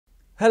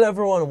Hello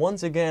everyone,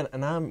 once again,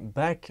 and I'm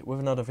back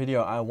with another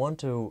video. I want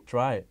to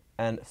try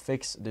and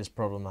fix this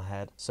problem I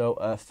had. So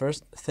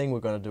first thing we're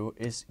gonna do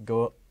is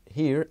go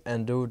here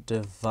and do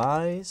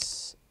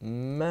device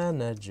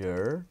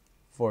manager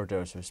for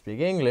those who speak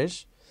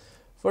English.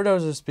 For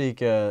those who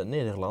speak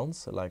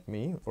Nederlands, like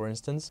me, for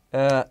instance,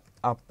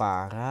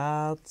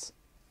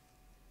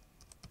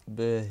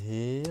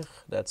 apparaatbeheer,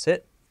 that's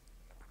it.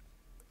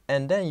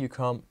 And then you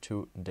come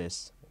to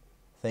this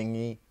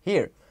thingy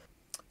here.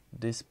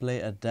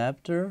 Display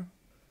adapter.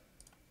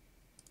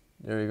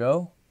 There you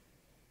go.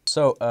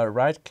 So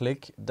right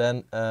click,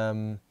 then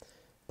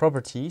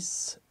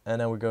properties, and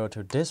then we go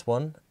to this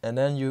one, and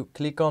then you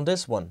click on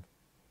this one,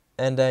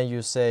 and then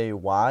you say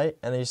Y,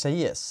 and then you say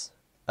yes.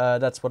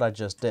 That's what I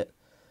just did.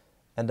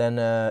 And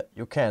then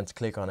you can't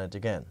click on it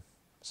again.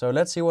 So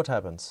let's see what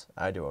happens.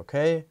 I do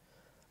OK.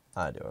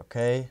 I do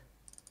OK.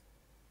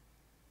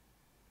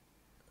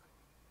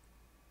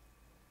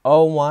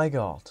 Oh my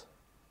god.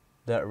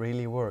 That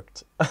really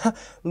worked.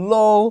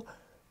 Lol.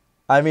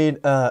 I mean,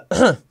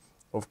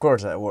 of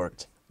course that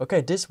worked.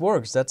 Okay, this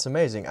works. That's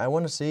amazing. I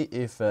want to see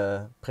if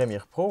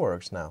Premiere Pro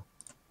works now.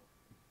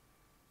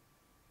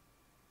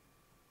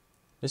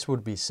 This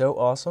would be so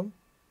awesome.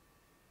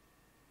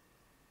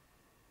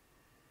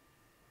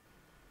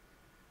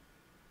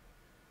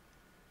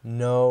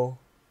 No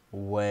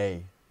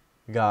way.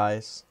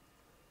 Guys,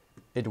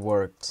 it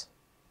worked.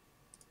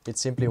 It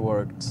simply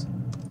worked.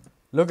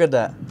 Look at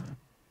that.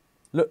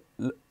 Look.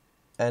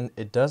 And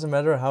it doesn't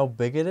matter how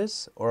big it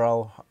is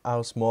or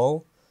how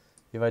small.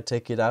 If I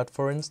take it out,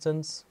 for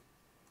instance.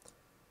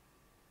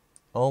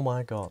 Oh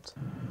my god.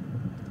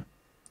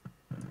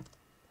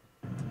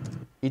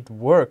 It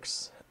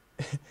works.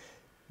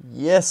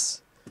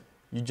 Yes.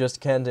 You just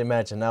can't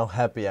imagine how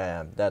happy I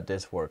am that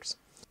this works.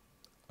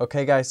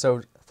 Okay guys,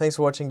 so thanks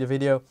for watching the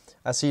video.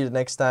 I'll see you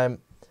next time.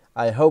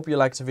 I hope you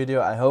liked the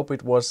video. I hope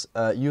it was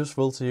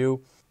useful to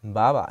you.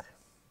 Bye bye.